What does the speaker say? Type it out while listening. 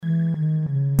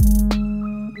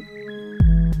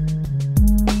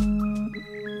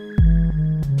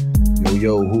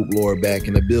Yo, Hoop Lord back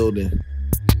in the building.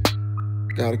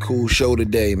 Got a cool show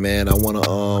today, man. I want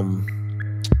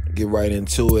to get right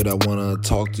into it. I want to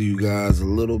talk to you guys a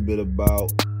little bit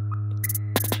about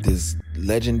this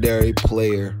legendary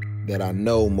player that I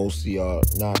know most of y'all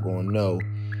not going to know.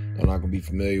 I'm not going to be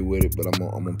familiar with it, but I'm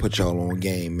going to put y'all on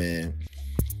game, man.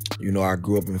 You know, I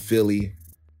grew up in Philly,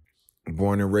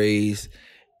 born and raised.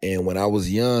 And when I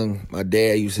was young, my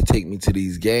dad used to take me to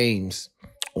these games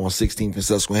on 16th and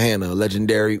Susquehanna,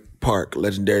 legendary park,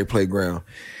 legendary playground.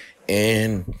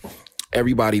 And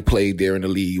everybody played there in the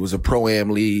league. It was a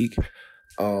pro-am league.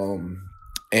 And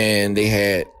they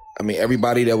had,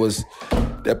 everybody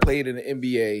that played in the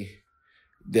NBA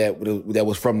that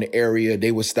was from the area,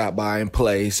 they would stop by and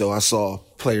play. So I saw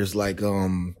players like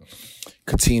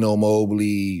Cuttino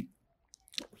Mobley,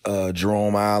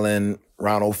 Jerome Allen,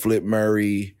 Ronald Flip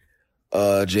Murray,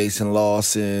 Jason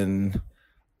Lawson,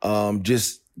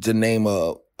 just to name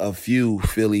a few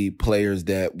Philly players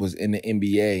that was in the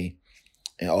NBA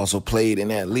and also played in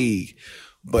that league.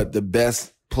 But the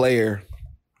best player,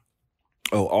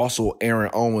 also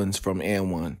Aaron Owens from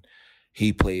N1,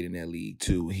 he played in that league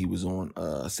too. He was on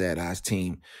Sad Eye's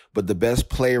team. But the best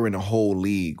player in the whole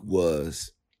league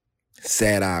was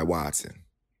Sad Eye Watson.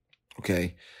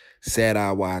 Okay? Sad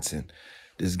Eye Watson.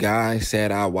 This guy,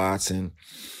 Sad Eye Watson,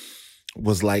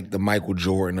 was like the Michael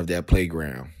Jordan of that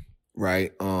playground,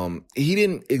 right? He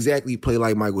didn't exactly play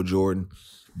like Michael Jordan,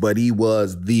 but he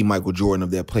was the Michael Jordan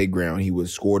of that playground. He would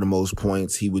score the most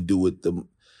points. He would do it the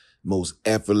most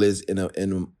effortless in a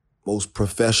most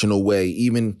professional way.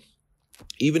 Even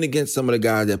against some of the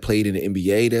guys that played in the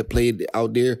NBA that played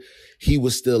out there, he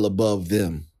was still above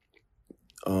them.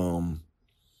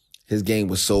 His game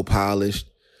was so polished.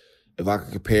 If I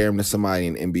could compare him to somebody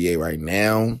in the NBA right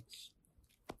now,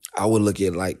 I would look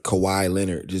at like Kawhi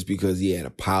Leonard, just because he had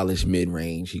a polished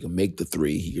mid-range. He could make the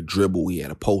three. He could dribble. He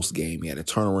had a post game. He had a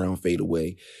turnaround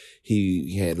fadeaway.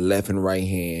 He had left and right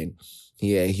hand.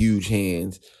 He had huge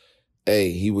hands.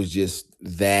 Hey, he was just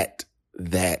that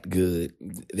good,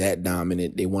 that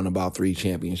dominant. They won about 3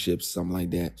 championships, something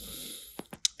like that.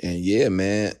 And yeah,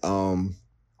 man,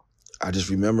 I just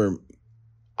remember,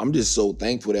 I'm just so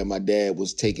thankful that my dad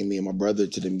was taking me and my brother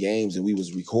to them games, and we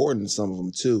was recording some of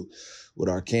them too with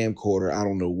our camcorder. I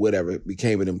don't know, whatever it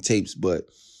became of them tapes, but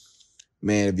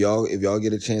man, if y'all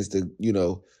get a chance to,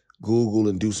 Google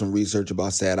and do some research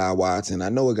about Sad Eye Watson, I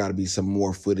know it got to be some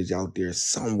more footage out there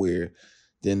somewhere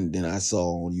than I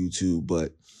saw on YouTube,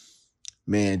 but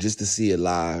man, just to see it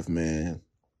live, man,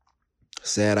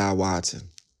 Sad Eye Watson,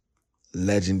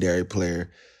 legendary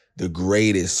player, the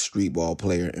greatest street ball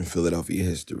player in Philadelphia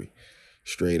history,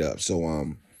 straight up. So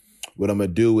what I'm gonna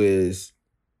do is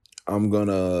I'm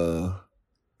gonna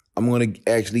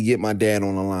actually get my dad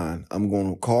on the line. I'm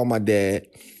gonna call my dad,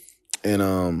 and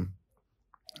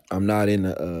I'm not in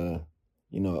the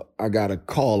I gotta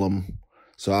call him,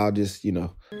 so I'll just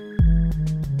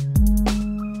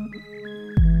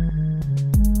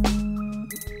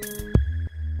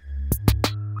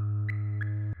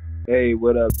Hey,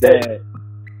 what up, Dad?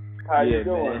 How you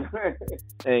doing?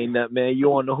 Ain't nothing, man.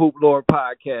 You on the Hoop Lord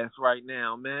podcast right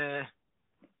now, man.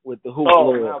 With the Hoop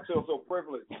Lord. Oh, I feel so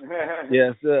privileged.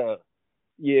 Yes, sir.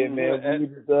 Yeah,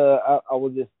 man. I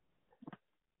was just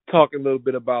talking a little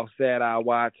bit about Sad Eye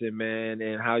Watson, man,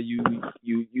 and how you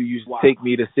used to take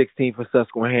me to 16th for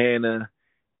Susquehanna,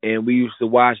 and we used to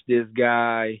watch this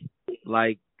guy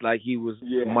like he was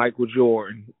Michael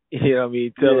Jordan. You know what I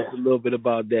mean? Tell us a little bit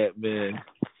about that, man.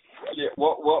 Yeah,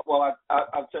 well,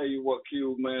 I'll tell you what,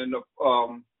 Q, man.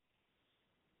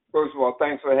 First of all,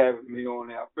 thanks for having me on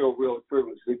there. I feel really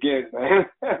privileged again, man.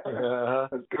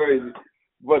 That's crazy.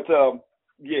 But,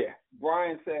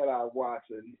 Brian Sad Eye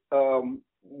Watson.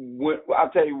 I'll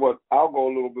tell you what, I'll go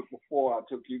a little bit before I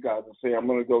took you guys to see. I'm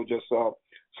going to go just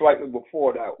slightly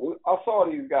before that. I saw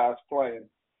these guys playing,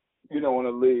 in the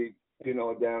league,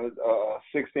 down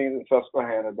at 16th and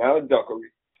Susquehanna, down at Duckery.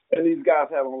 And these guys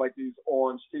had on like these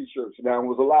orange T-shirts. Now, there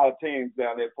was a lot of teams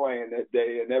down there playing that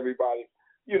day, and everybody,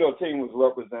 team was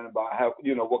represented by how,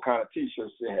 what kind of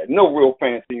T-shirts they had. No real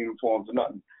fancy uniforms or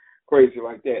nothing crazy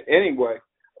like that. Anyway,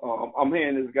 I'm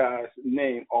hearing this guy's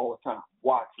name all the time,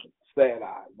 Watson, Sad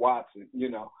Eye, Watson,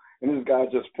 and this guy's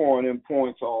just pouring in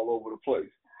points all over the place.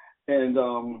 And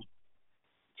to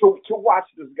watch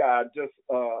this guy just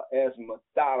as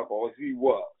methodical as he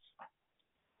was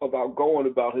about going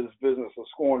about his business of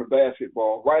scoring the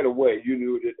basketball, right away you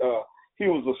knew that he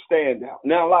was a standout.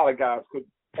 Now, a lot of guys could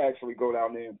actually go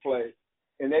down there and play,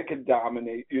 and they could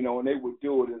dominate, and they would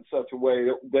do it in such a way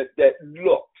that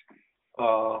looked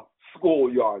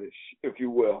schoolyardish, if you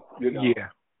will, Yeah.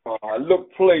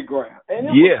 Look playground. And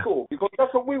it was cool because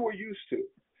that's what we were used to.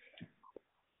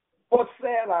 But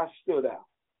Sad Eye stood out.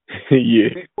 Yeah.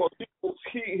 Because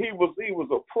he was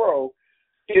a pro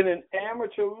in an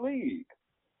amateur league.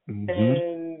 Mm-hmm.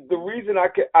 And the reason I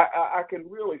can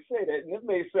really say that, and it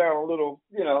may sound a little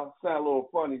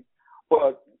funny,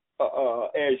 but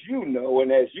as you know,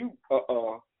 and as you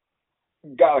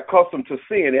got accustomed to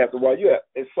seeing after a while, you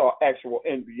saw actual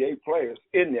NBA players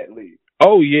in that league.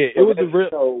 Oh yeah, so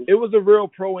it was a real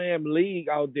pro-am league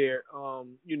out there.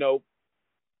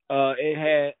 It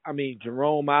had,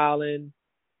 Jerome Allen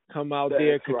come out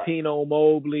there, Catino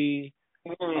Mobley,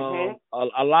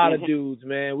 a lot of dudes,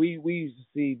 man. We used to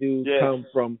see dudes come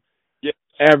from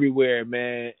everywhere,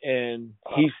 man, and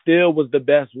he still was the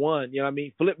best one. You know what I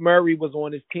mean? Flip Murray was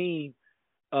on his team.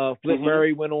 Flip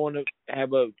Murray went on to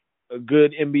have a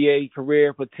good NBA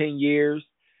career for 10 years,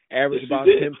 averaged about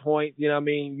 10 points. You know what I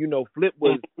mean? You know, Flip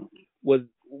was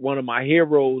one of my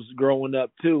heroes growing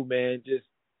up too, man. Just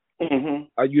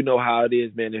you know how it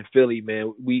is, man, in Philly,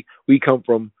 man. We come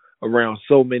from around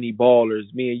so many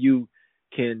ballers. Me and you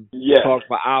can talk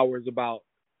for hours about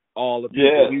all the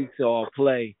people we saw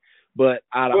play. But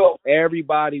out of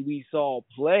everybody we saw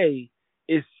play,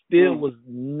 it still was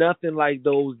nothing like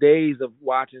those days of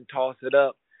watching Toss It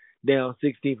Up down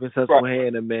 16th and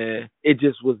Susquehanna, man. It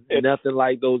just was nothing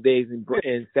like those days.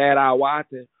 And Sad Eye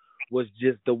Watson was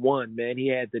just the one, man. He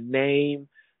had the name,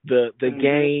 the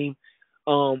game.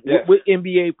 What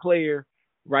NBA player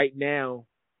right now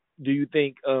do you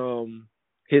think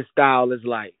his style is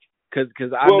like?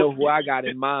 Because I know who I got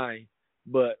in mind,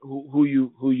 but who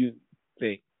you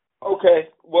think? Okay,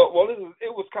 well,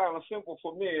 it was kind of simple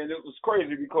for me, and it was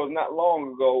crazy because not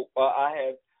long ago I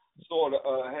had sort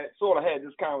of had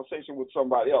this conversation with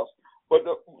somebody else. But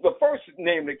the first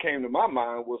name that came to my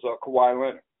mind was Kawhi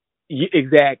Leonard. Yeah,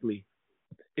 exactly.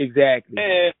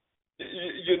 And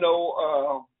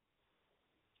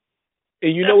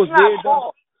and you know what's weird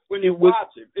though? When you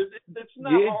watch him, it's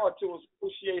not hard to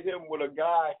associate him with a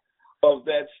guy of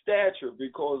that stature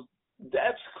because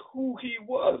that's who he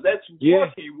was. That's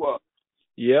what he was.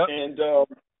 Yeah. And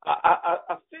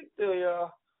I think the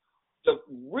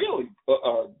really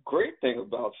great thing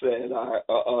about Sad Eye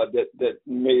that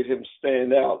made him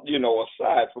stand out,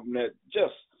 aside from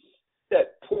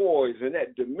that poise and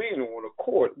that demeanor on the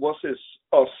court, was his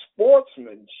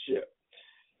sportsmanship.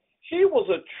 He was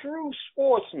a true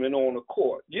sportsman on the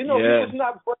court. He was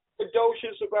not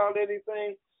braggadocious about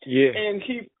anything. Yeah. And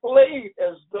he played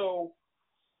as though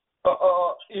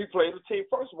he played a team.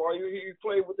 First of all, he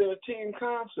played within a team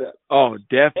concept. Oh,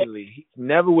 definitely. He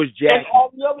never was jacking. And all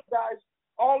the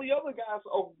other guys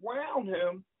around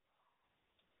him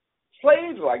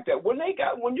played like that. When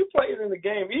you played in the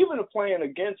game, even playing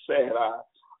against Sad Eye,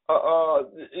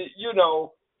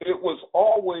 it was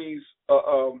always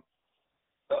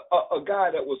a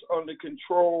guy that was under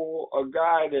control, a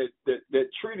guy that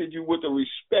treated you with the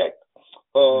respect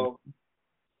of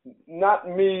not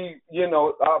me,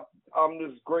 I'm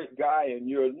this great guy and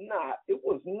you're not. It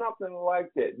was nothing like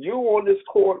that. You on this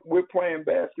court, we're playing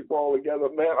basketball together,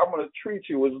 man. I'm going to treat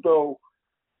you as though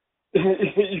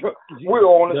we're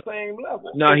on the same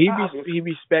level. No, he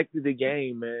respected the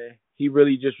game, man. He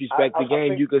really just respected the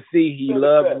game. You could see he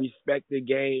loved and respected the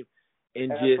game,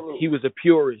 and he was a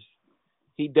purist.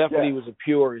 He definitely was a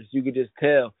purist. You could just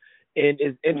tell. And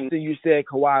it's interesting you said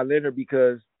Kawhi Leonard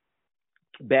because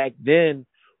back then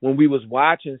when we was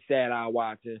watching Sad Eye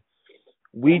Watson,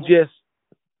 we just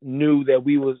knew that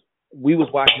we was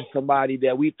watching somebody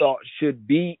that we thought should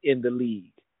be in the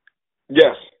league.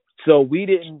 Yes. So we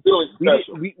didn't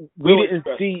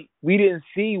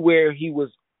see where he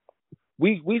was.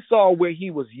 We saw where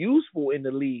he was useful in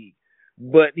the league,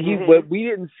 but we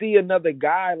didn't see another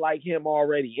guy like him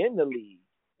already in the league.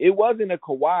 It wasn't a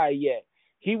Kawhi yet.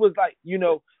 He was like,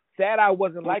 Sad Eye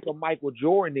wasn't like a Michael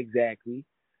Jordan exactly,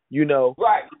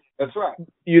 Right. That's right.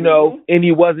 And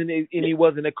he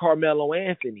wasn't a Carmelo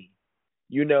Anthony,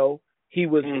 He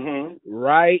was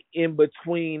right in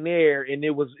between there, and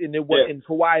and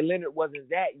Kawhi Leonard wasn't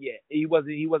that yet. It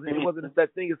wasn't a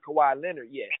such thing as Kawhi Leonard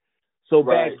yet. So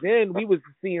back then we was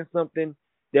seeing something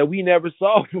that we never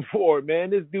saw before, man.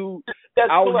 This dude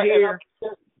here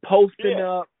posting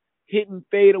up, hitting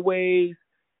fadeaways,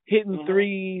 hitting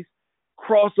threes,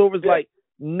 crossovers, like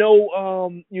no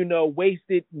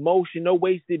wasted motion, no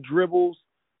wasted dribbles.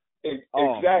 Exactly.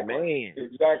 Oh, man.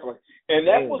 Exactly. And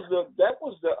that was the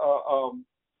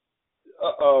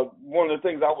one of the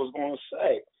things I was going to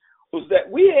say was that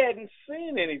we hadn't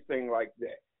seen anything like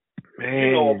that.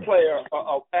 Man. A player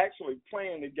actually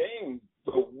playing the game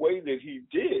the way that he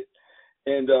did.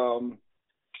 And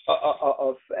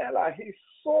Sad, he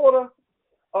sort of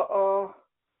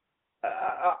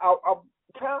I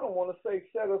kind of want to say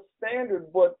set a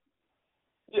standard, but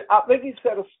I think he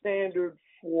set a standard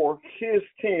for his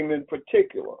team in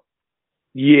particular.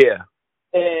 Yeah.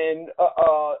 And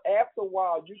after a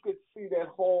while, you could see that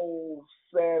whole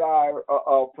sad-eye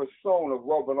persona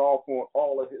rubbing off on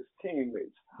all of his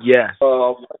teammates. Yes.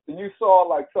 And you saw,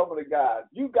 like, some of the guys.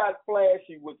 You got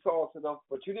flashy with tossing up,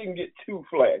 but you didn't get too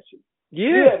flashy. Yeah.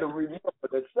 You had to remember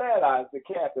that Sad-Eye is the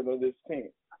captain of this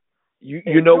team.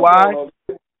 You know why?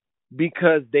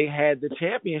 Because they had the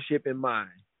championship in mind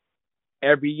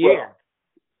every year.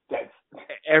 Well,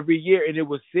 every year, and it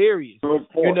was serious.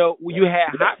 You know, you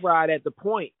had Hot Rod at the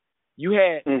point. You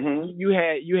had you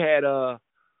had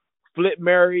Flip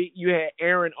Murray. You had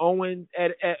Aaron Owens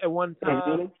at one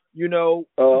time. You know,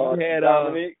 you had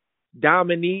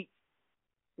Dominique.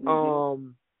 Kurt.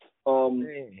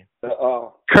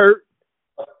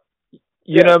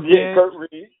 You know what I'm saying? Kurt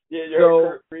Reed.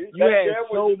 Kurt Reed. You had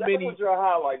so many. That was your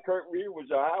highlight. Kurt Reed was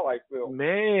your highlight film.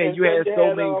 Man, and you had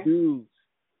so many dudes.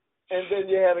 And then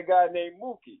you had a guy named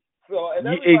Mookie. So and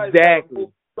exactly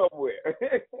somewhere.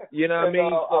 You know what I mean?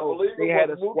 So I believe they had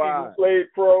a squad. Who played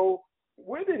pro.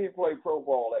 Where did he play pro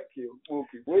ball at Q?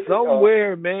 Mookie.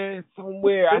 Somewhere, man.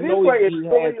 Somewhere. I know he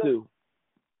had to.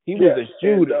 He was a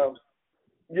shooter. And,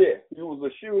 he was a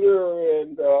shooter,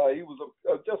 and he was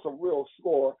just a real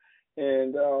scorer.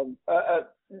 And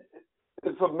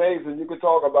it's amazing. You could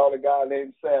talk about a guy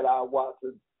named Sad-Eye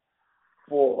Watson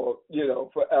for,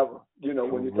 forever,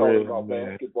 when you're talking about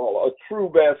basketball. A true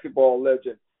basketball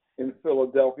legend in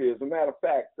Philadelphia. As a matter of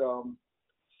fact,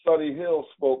 Sonny Hill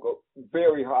spoke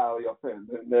very highly of him.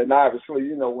 And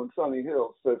obviously, when Sonny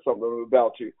Hill says something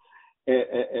about you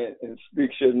and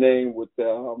speaks your name with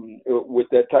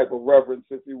that type of reverence,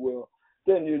 if you will,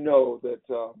 then you know that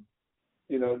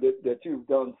that you've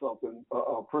done something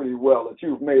pretty well, that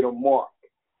you've made a mark,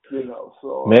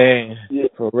 So man,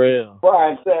 for real.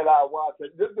 Brian Sad-Eye Watson.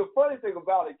 The funny thing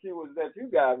about it, Q, is that you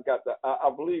guys got I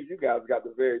believe you guys got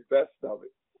the very best of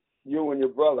it. You and your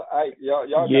brother Ike, y'all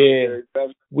got the very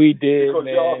best. We did, because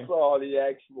man. Y'all saw the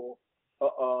actual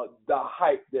the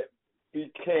hype that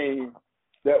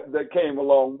came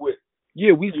along with.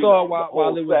 Yeah, we saw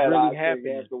while it was really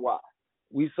happening.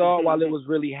 We saw while it was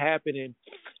really happening.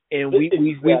 And we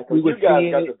were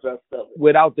seeing it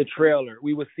without the trailer.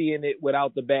 We were seeing it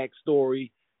without the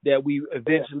backstory that we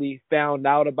eventually found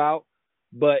out about.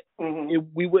 But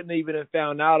we wouldn't even have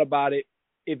found out about it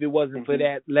if it wasn't for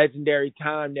that legendary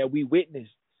time that we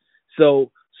witnessed.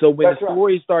 So when the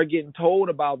stories started getting told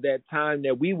about that time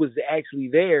that we was actually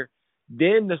there,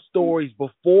 then the stories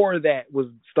before that was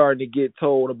starting to get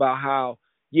told about how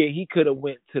he could have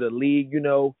went to the league.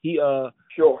 He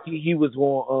was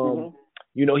going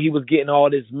he was getting all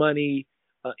this money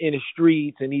in the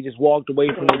streets, and he just walked away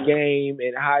from the game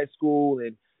in high school.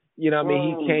 And, he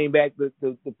came back to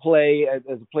play as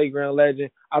a playground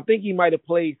legend. I think he might have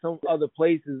played some other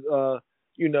places,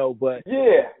 but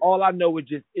all I know was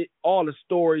just all the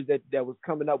stories that was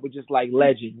coming up was just like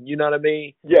legend. You know what I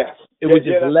mean? Yes. It was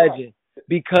just legend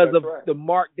because of the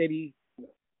mark that he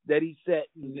set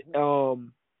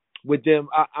with them.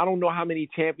 I don't know how many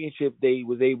championships they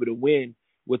was able to win.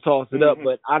 We'll toss it up,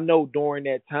 but I know during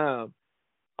that time,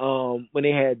 when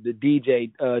they had the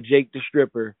DJ Jake the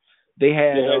Stripper, they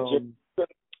had.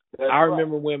 I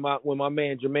remember when my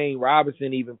man Jermaine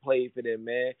Robinson even played for them,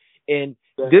 man. And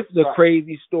this is a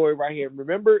crazy story right here.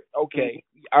 Remember? Okay,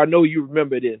 I know you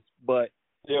remember this, but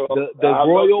the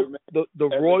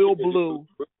Royal Blue.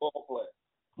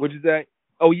 What'd you say?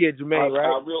 Oh yeah, Jermaine,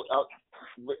 right?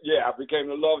 I became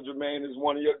to love Jermaine as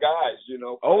one of your guys,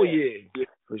 Oh, yeah,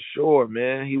 for sure,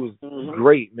 man. He was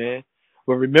great, man.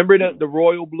 But remember the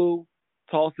Royal Blue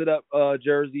toss-it-up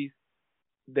jerseys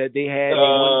that they had in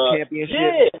one championship?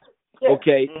 Yeah.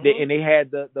 Okay, and they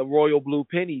had the Royal Blue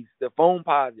pennies, the foam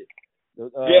posits.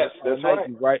 Yes, that's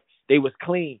Nikes, right. They was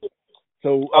clean.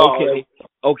 So,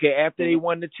 okay, after they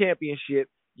won the championship,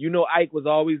 Ike was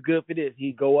always good for this.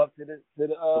 He'd go up to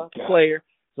the player.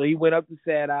 So he went up to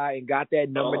Sad-Eye and got that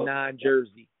number 9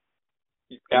 jersey.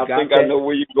 I think I know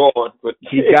where you're going, but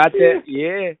he got that.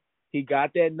 Yeah, he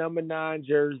got that number 9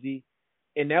 jersey,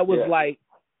 and that was like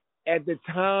at the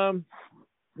time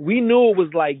we knew it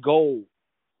was like gold,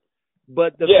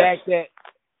 but I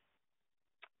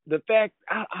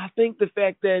think the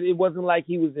fact that it wasn't like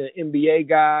he was an NBA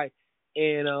guy,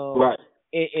 and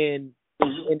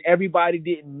and everybody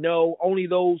didn't know. Only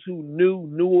those who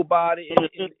knew about it.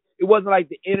 And it wasn't like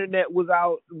the internet was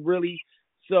out really,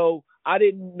 so I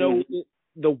didn't know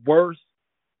the worst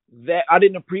that I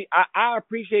didn't I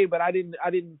appreciate it, but I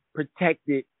didn't protect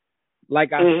it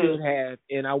like I should have.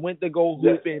 And I went to go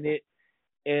hoop in it,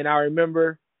 and I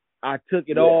remember I took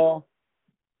it off,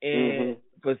 and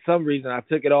for some reason I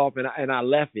took it off, and I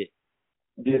left it.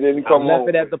 You didn't come I left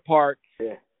it at the park,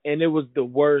 yeah. and it was the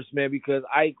worst, man, because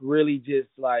Ike really just,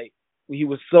 like, he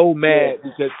was so mad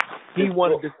because he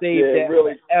wanted to save that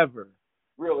really, forever.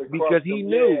 Really, because he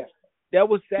knew that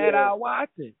was Sad Eye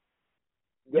Watson.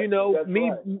 You know,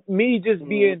 me just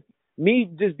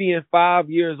being 5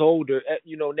 years older.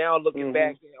 You know, now looking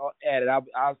back at it,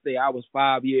 I'll say I was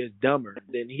 5 years dumber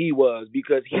than he was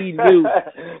because he knew.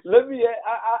 Let me.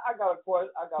 I got a question.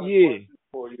 Question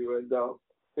for you, and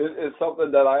it's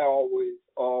something that I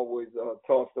always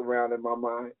tossed around in my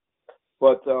mind.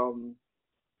 But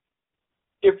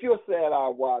if you're Sad Eye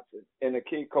Watson and a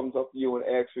kid comes up to you and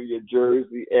asks for your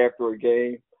jersey after a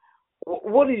game,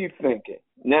 what are you thinking?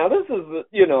 Now, this is,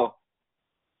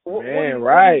 man,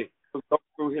 right.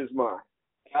 Through his mind.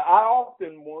 I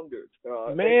often wondered.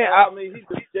 Man, I mean, he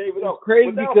just gave it up. It's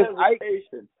crazy because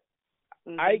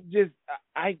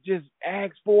Ike just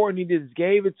asked for it and he just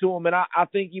gave it to him, and I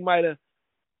think he might have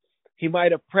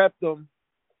prepped him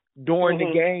during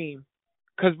the game.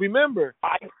 Because remember,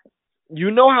 you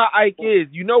know how Ike is.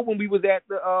 You know when we was at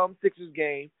the Sixers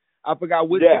game, I forgot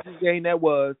which Sixers game that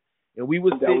was, and we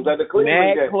was sitting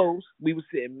mad close. We was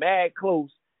sitting mad close,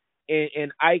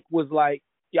 and Ike was like,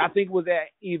 I think it was at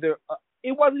either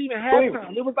it wasn't even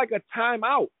halftime. It was like a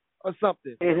timeout or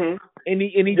something. And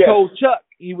he told Chuck,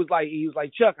 he was like,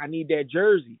 Chuck, I need that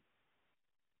jersey.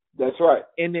 That's right.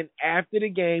 And then after the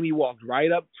game, he walked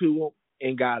right up to him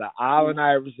and got an Allen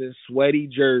Iverson sweaty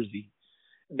jersey.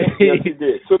 Yes, he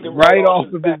did. Took him right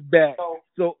off of his back.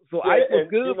 So Ike was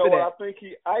good you know for what, that. I think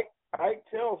Ike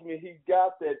tells me he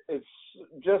got that. It's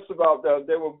just about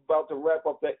they were about to wrap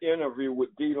up that interview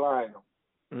with D. Lionel.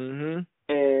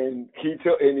 And he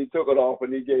took it off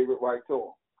and he gave it right to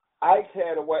him. Ike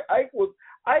had a way. Ike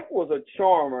was a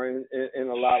charmer in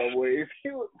a lot of ways. He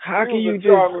was a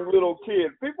charming little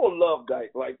kid. People loved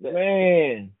Ike like that.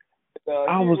 Man,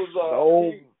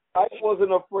 Ike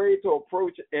wasn't afraid to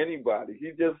approach anybody.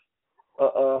 He just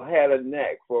had a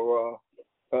knack for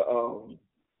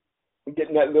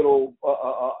getting that little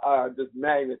just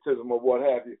magnetism or what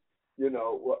have you,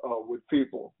 with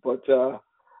people. But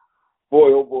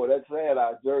boy, oh boy, that Sad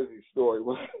Eye jersey story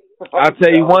was. I'll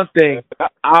tell you one thing.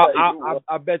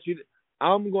 I bet you,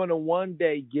 I'm going to one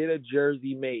day get a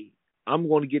jersey made. I'm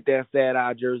going to get that Sad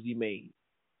Eye jersey made.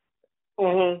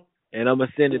 And I'm going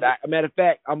to send it. Matter of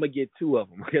fact, I'm going to get two of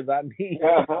them because I need.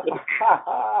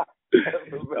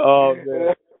 Oh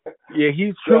man, yeah,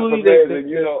 he's truly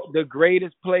the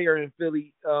greatest player in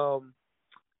Philly,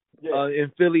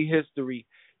 in Philly history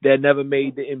that never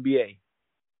made the NBA.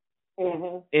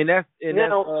 And that's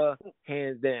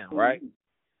hands down, right?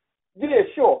 Yeah,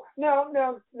 sure. Now,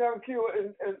 Q,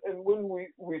 and when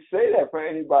we say that for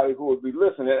anybody who would be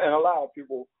listening, and a lot of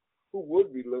people who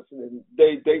would be listening,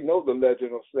 they know the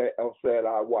legend of Sad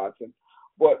Eye Watson.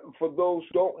 But for those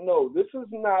who don't know, this is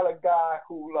not a guy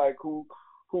who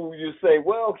you say,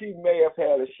 well, he may have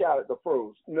had a shot at the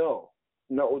pros. No.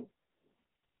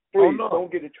 Please,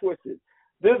 don't get it twisted.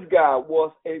 This guy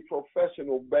was a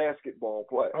professional basketball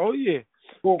player. Oh, yeah.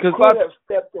 Who could have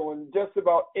stepped on just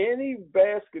about any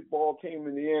basketball team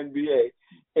in the NBA,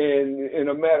 and in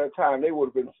a matter of time, they would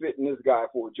have been fitting this guy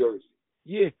for a jersey.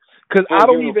 Yeah, because I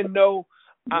don't even know.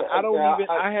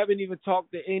 I haven't even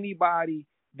talked to anybody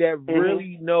that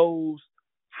really knows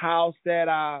how Sad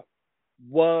Eye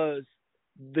was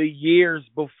the years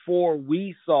before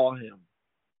we saw him.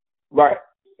 Right.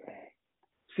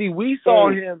 See, we saw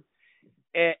him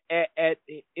in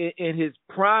his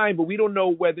prime, but we don't know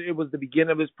whether it was the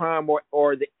beginning of his prime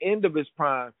or the end of his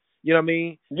prime. You know what I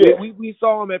mean? Yeah. We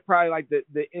saw him at probably like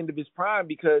the end of his prime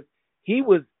because he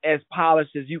was as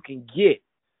polished as you can get.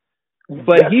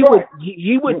 But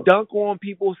he would dunk on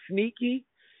people sneaky,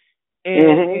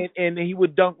 and he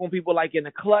would dunk on people like in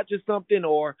a clutch or something,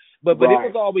 but it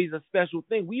was always a special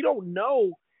thing. We don't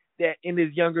know that in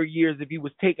his younger years if he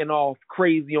was taking off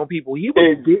crazy on people. He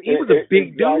was a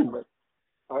big dude.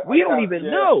 We don't even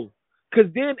know, because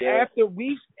then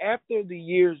after the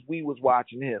years we was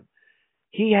watching him,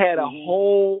 he had a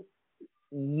whole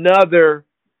nother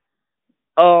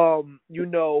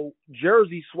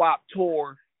jersey swap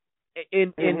tour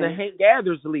in the Hank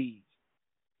Gathers league.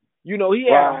 He had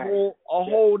a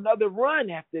whole nother run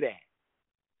after that.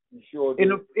 You sure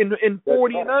did. In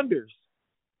 40 and unders.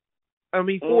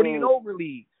 40 and over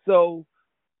leagues. So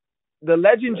the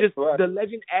legend the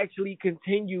legend actually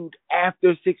continued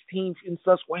after 16th in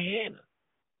Susquehanna.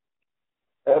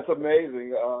 That's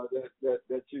amazing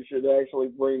that you should actually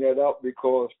bring that up,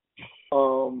 because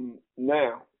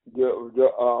now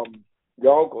your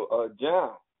uncle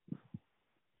John.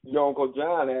 Your Uncle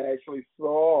John actually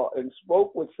saw and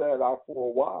spoke with Sad-Eye for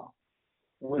a while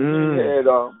when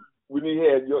he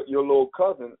had your little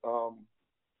cousin Jaden.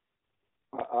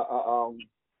 Oh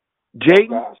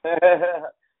gosh.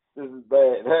 This is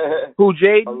bad. Who,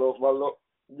 Jaden?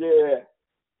 Yeah,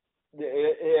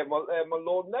 my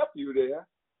little nephew there.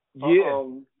 Yeah.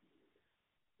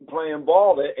 Playing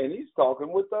ball there, and he's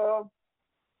talking with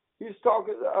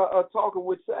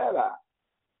Sad-Eye.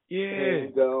 Yeah.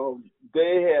 And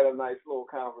they had a nice little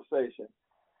conversation.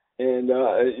 And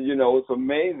it's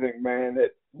amazing, man,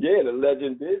 that the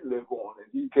legend did live on, and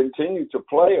he continued to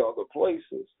play other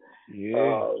places.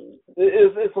 Yeah.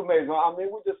 It's amazing. I mean,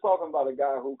 we're just talking about a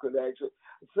guy who could actually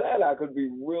Sad-Eye could be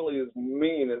really as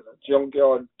mean as a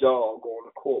junkyard dog on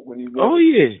the court when he was. Oh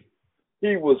yeah.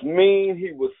 He was mean,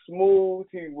 he was smooth,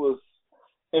 he was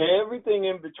and everything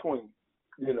in between,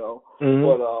 Mm-hmm.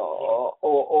 But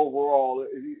overall,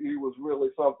 he was really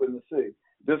something to see.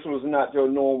 This was not your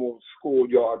normal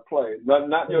schoolyard play,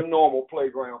 not your normal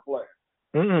playground play.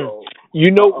 Mm-hmm. So,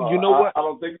 you know what? I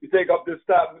don't think you take up this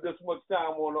much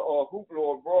time on a Hoopla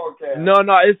or broadcast. No,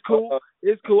 it's cool.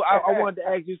 It's cool. I wanted to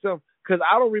ask you something because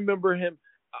I don't remember him.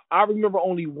 I remember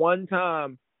only one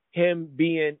time him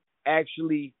being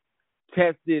actually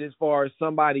tested as far as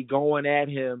somebody going at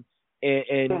him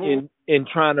and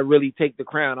trying to really take the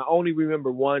crown. I only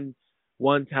remember one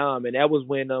time, and that was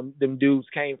when them dudes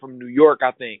came from New York,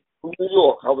 I think. New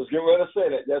York. I was getting ready to say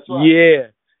that. That's right.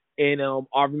 Yeah. And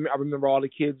I remember all the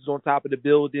kids was on top of the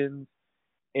buildings,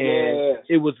 and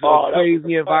it was a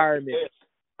crazy environment.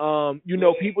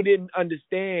 People didn't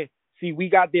understand. See, we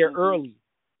got there early.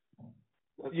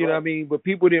 That's you know what I mean? But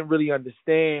people didn't really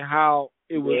understand how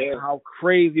it was, how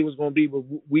crazy it was going to be. But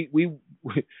we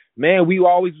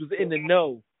always was in the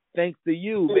know. Thanks to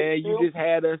you, man. You just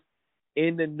had us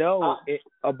in the know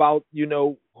about,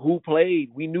 who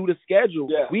played. We knew the schedule.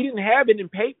 Yeah. We didn't have it in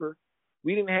paper.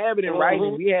 We didn't have it in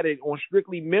writing. We had it on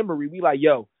strictly memory. We like,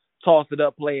 toss it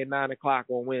up, play at 9 o'clock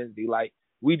on Wednesday. Like,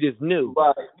 we just knew.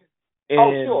 Right.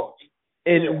 And, sure.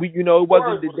 And we, it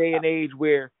wasn't the day and age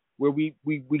where we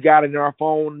got it in our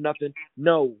phone, nothing.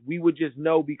 No, we would just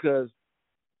know because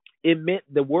it meant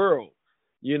the world.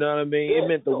 You know what I mean? It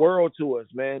meant the world to us,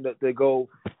 man, to go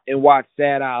and watch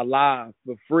Sad-Eye live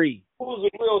for free. It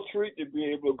was a real treat to be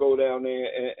able to go down there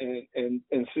and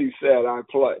see Sad-Eye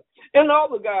play, and all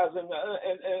the guys in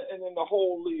the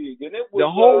whole league, and it was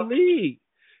the whole league.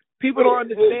 People don't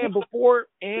understand. Before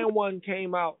and one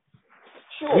came out,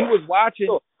 we was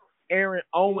watching Aaron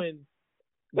Owen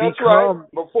become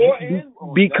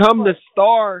the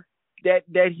star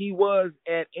that he was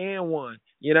at N1.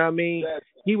 You know what I mean?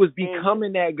 He was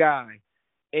becoming that guy,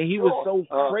 and he was so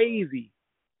crazy.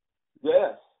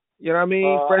 Yes. You know what I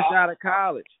mean? Fresh out of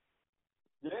college.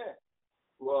 Yeah.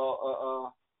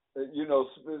 Well,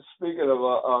 speaking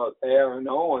of Aaron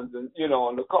Owens and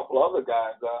and a couple other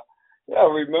guys, I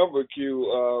remember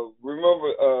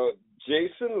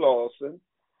Jason Lawson,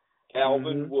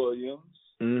 Alvin Williams,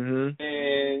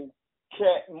 and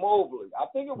Cat Mobley. I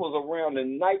think it was around the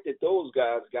night that those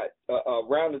guys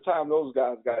around the time those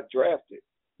guys got drafted.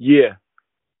 Yeah.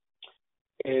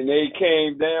 And they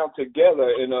came down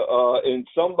together in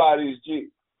somebody's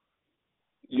Jeep,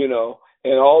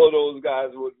 and all of those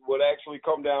guys would actually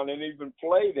come down and even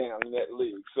play down in that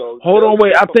league. So hold on,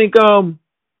 wait. I think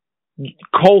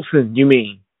Colson, you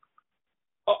mean?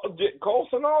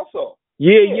 Colson also.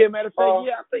 Yeah. Matter of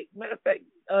fact,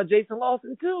 Jason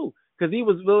Lawson too, because he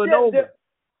was Villanova.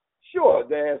 Sure,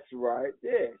 that's right.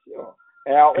 Yeah, sure.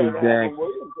 Alvin Williams.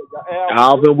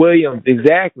 Alvin Williams,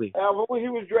 exactly. Alvin, he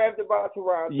was drafted by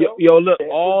Toronto. Yo, look,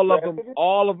 all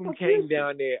of them came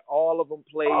down there. All of them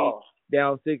played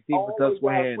down 16th for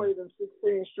Susquehanna. Played in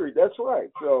 16th Street. That's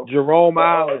right. So Jerome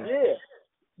Allen.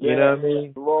 You know what I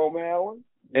mean? Jerome Allen.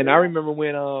 And I remember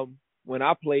when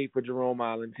I played for Jerome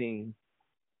Allen team.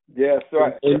 Yes,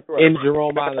 right. In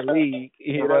Jerome Allen League.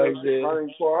 You know what I'm saying?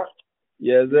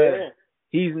 Yes, sir. Yeah.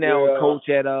 He's now a coach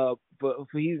at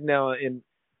he's now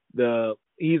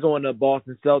he's on the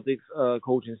Boston Celtics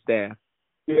coaching staff.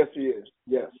 Yes, he is.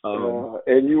 Yes.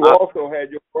 And you also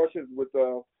had your brushes with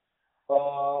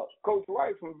Coach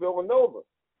Wright from Villanova.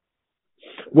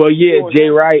 Well, yeah, Jay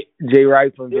Wright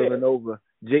from Villanova.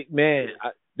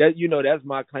 That's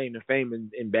my claim to fame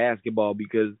in basketball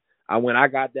because when I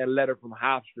got that letter from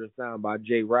Hofstra signed by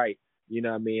Jay Wright, you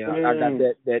know what I mean? I got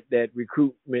that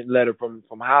recruitment letter from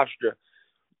Hofstra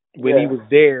when he was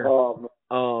there.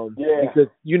 Because,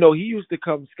 he used to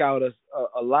come scout us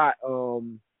a lot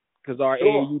because our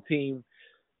AAU team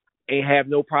ain't have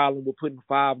no problem with putting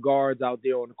 5 guards out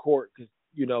there on the court because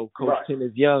Coach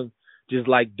Tennis Young just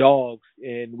like dogs.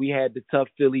 And we had the tough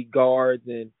Philly guards,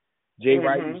 and Jay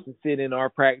Wright used to sit in our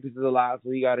practices a lot,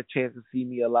 so he got a chance to see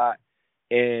me a lot.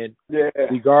 And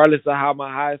regardless of how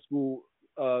my high school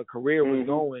career was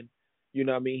going,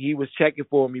 he was checking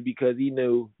for me because he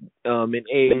knew in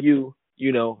AAU,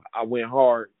 I went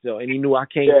hard. So, and he knew I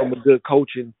came from a good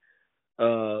coaching,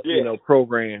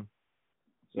 program.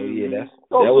 So that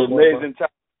was amazing time.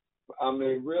 I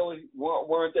mean, really,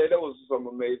 weren't they? That was some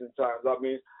amazing times. I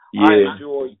mean, I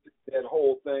enjoyed that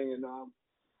whole thing, and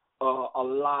a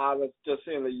lot of just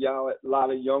seeing a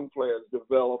lot of young players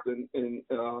develop in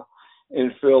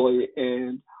Philly,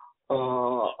 and a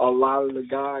lot of the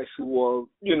guys who were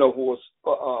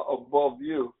above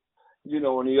you, in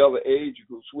the other age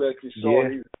groups, we actually saw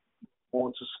you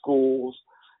going to schools,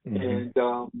 and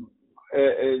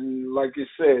like you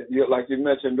said, like you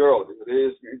mentioned earlier,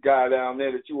 there's a guy down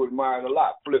there that you admired a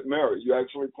lot, Flip Murray. You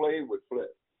actually played with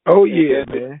Flip. Oh, yeah,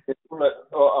 man.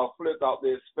 Flip out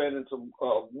there spending some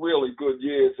really good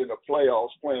years in the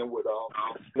playoffs playing with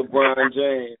LeBron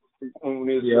James when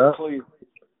he was in Cleveland.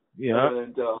 Yeah.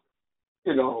 And,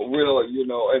 really,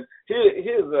 and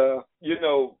here's,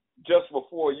 just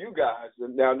before you guys,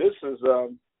 and now this is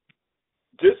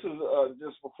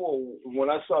just before when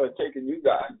I started taking you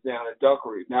guys down at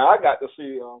Duckery. Now I got to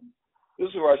see this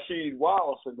is Rasheed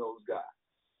Wallace and those guys.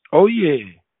 Oh yeah.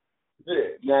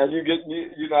 Yeah. Now I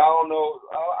don't know.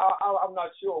 I'm not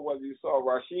sure whether you saw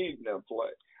Rasheed and them play.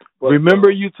 But,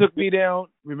 Remember you took me down.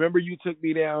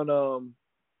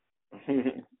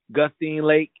 Gustine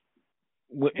Lake,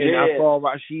 and I saw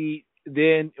Rasheed.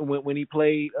 Then when he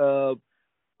played, I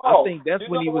think that's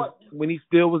when he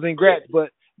still was in grad.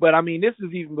 But I mean, this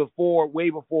is even way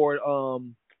before,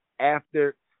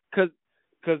 after, cause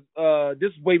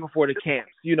this is way before the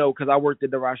camps, cause I worked at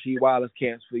the Rasheed Wallace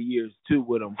camps for years too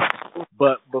with him.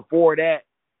 But before that,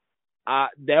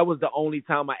 that was the only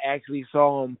time I actually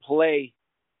saw him play,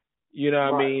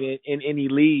 I mean, in any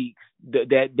leagues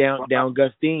that down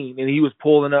Gustine, and he was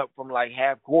pulling up from like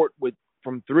half court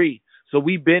from three. So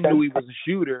we knew he was a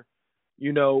shooter,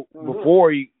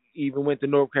 before he even went to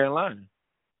North Carolina.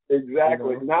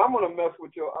 Exactly. Now I'm gonna mess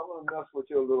with you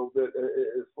a little bit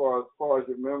as far as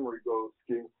your memory goes,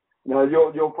 Q. Now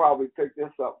you'll probably pick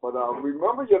this up, but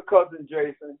remember your cousin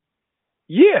Jason?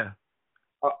 Yeah.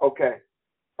 Okay.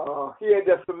 He had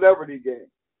that celebrity game.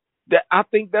 I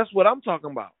think that's what I'm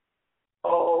talking about.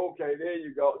 Oh, okay. There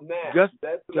you go. Now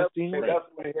that's when he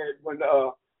had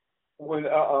when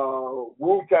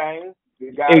Wu-Tang,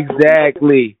 the guy.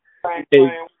 Exactly.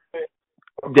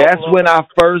 That's when I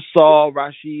first saw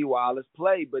Rasheed Wallace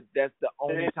play, but that's the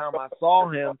only time I saw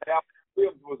him.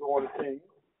 Was on the team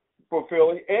for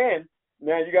Philly, and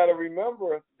now you got to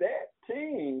remember that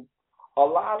team. A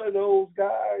lot of those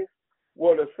guys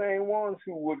were the same ones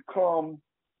who would come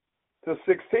to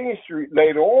 16th Street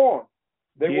later on.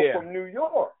 They were from New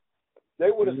York. They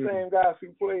were the same guys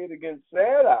who played against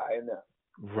Sad Eye and them.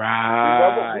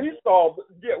 Right. Remember,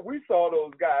 we saw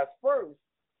those guys first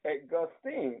at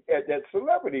Gustine at that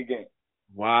celebrity game.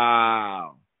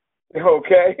 Wow.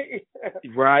 Okay.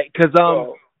 Right,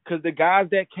 because the guys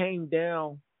that came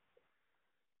down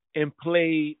and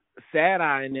played Sad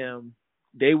Eye and them,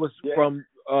 they was from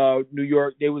New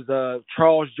York. They was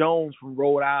Charles Jones from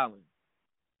Rhode Island.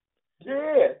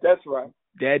 Yeah, that's right.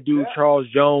 That dude Charles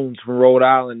Jones from Rhode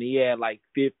Island, he had like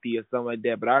 50 or something like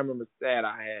that. But I remember Sad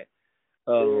Eye had.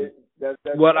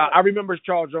 I remember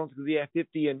Charles Jones because he had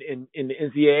 50 in the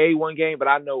NCAA one game, but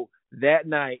I know that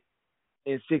night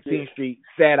in 16th Street,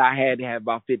 Sad I had to have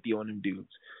about 50 on them dudes.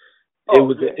 It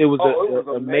was an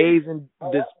amazing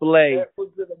display. That was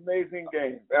an amazing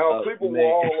game. People were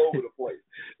all over the place,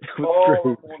 all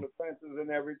on the fences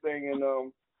and everything. And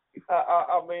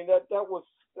I mean that was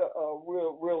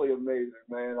really amazing,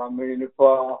 man. I mean, if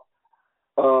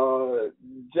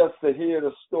just to hear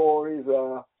the stories.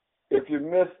 If you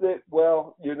missed it,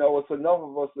 well, it's enough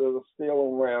of us that are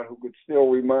still around who could still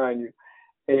remind you.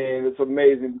 And it's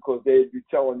amazing because they'd be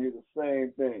telling you the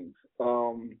same things.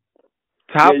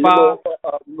 Top five.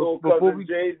 Little cousin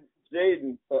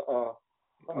Jaden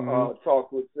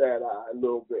talked with Sad Eye a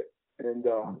little bit and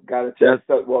got a chance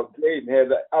to. Well,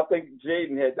 I think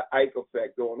Jaden had the Ike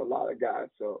effect on a lot of guys.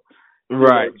 So,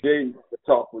 Jaden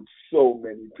talked with so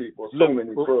many people,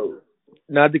 many pros.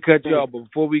 Not to cut you off, but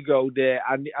before we go there,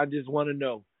 I just want to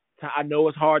know. I know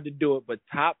it's hard to do it, but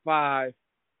top 5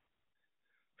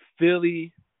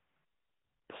 Philly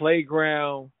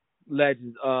playground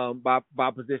legends by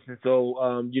position.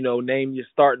 So name your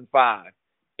starting 5.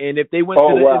 And if they went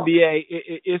to the NBA,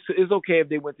 it's okay if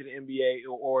they went to the NBA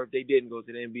or if they didn't go to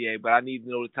the NBA. But I need to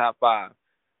know the top 5.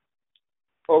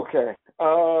 Okay.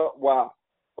 Wow.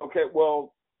 Okay.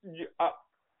 Well,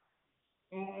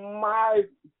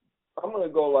 I'm gonna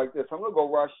go like this. I'm gonna go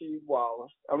Rasheed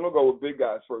Wallace. I'm gonna go with big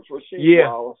guys first. Rasheed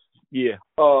Wallace. Yeah.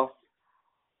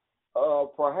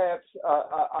 Perhaps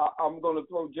I'm gonna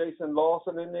throw Jason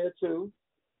Lawson in there too,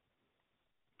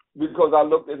 because I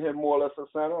looked at him more or less a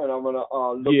center, and I'm gonna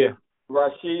look at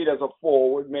Rasheed as a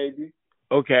forward, maybe.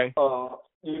 Okay.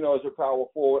 As your power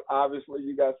forward. Obviously,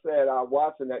 you got Sad-Eye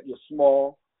Watson that you're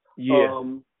small. Yeah.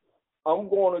 I'm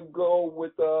going to go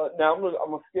with now. I'm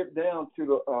gonna skip down to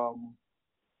the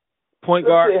point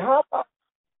guard. I'm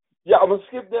gonna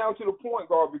skip down to the point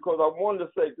guard because I wanted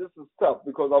to say this is tough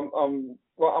because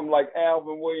I'm like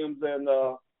Alvin Williams and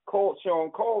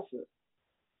Sean Colson.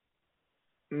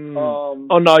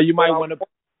 Oh no, you might want to.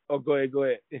 Oh, go ahead.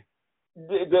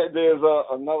 There's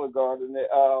another guard in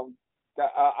there.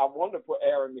 I wanted to put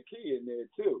Aaron McKee in there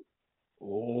too.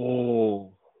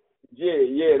 Oh. Yeah.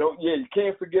 You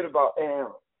can't forget about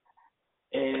Aaron.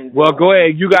 And go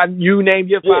ahead. You name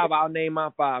your five. I'll name my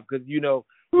five because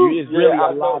it's really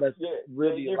a lot of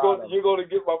really. You're gonna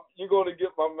get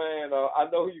my man. I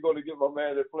know you're gonna get my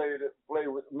man that played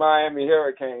with Miami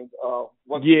Hurricanes.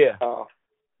 Yeah.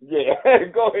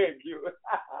 Go ahead, Q.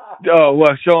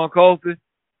 What? Sean Colson?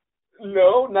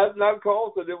 No, not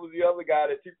Colson. It was the other guy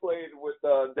that you played with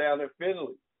down in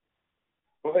Finley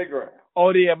playground.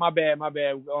 Oh yeah, my bad. I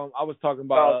was talking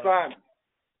about Simon.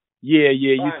 Yeah.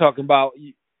 You talking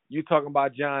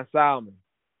about John Salmon?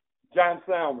 John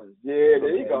Salmon. Yeah,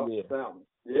 there you go. Yeah. Salmon.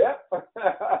 Yeah.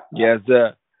 Yes,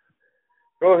 sir.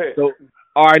 Go ahead. So,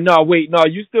 all right. No, wait. No,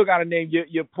 you still got to name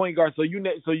your point guard. So you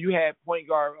had point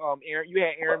guard. Aaron. You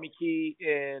had Aaron McKee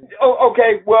and. Oh,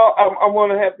 okay. Well, I'm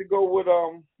gonna have to go with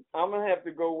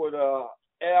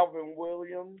Alvin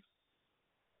Williams,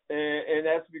 and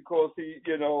that's because he,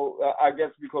 I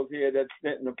guess because he had that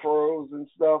stint in the pros and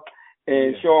stuff,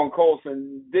 and Sean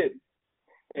Colson didn't.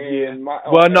 And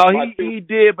he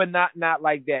did, but not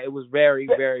like that. It was very,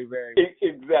 very, very.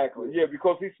 Exactly. Yeah,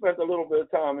 because he spent a little bit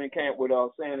of time in camp with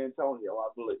San Antonio, I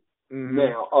believe. Mm-hmm.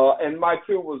 Now, and my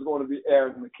two was going to be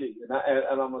Aaron McKee, and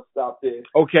I'm gonna stop there.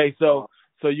 Okay, so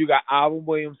you got Alvin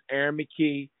Williams, Aaron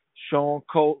McKee, Sean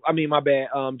Cole. I mean, my bad.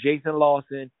 Jason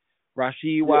Lawson,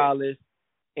 Rasheed Wallace,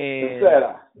 and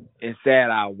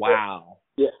Sad-Eye. Wow.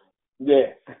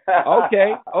 Yeah.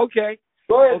 Okay.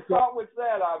 Go ahead, start with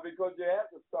Sad-Eye because you have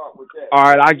to start with that. All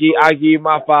right, I give you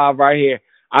my five right here.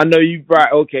 I know you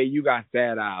brought. Okay, you got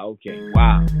Sad-Eye. Okay,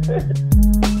 wow.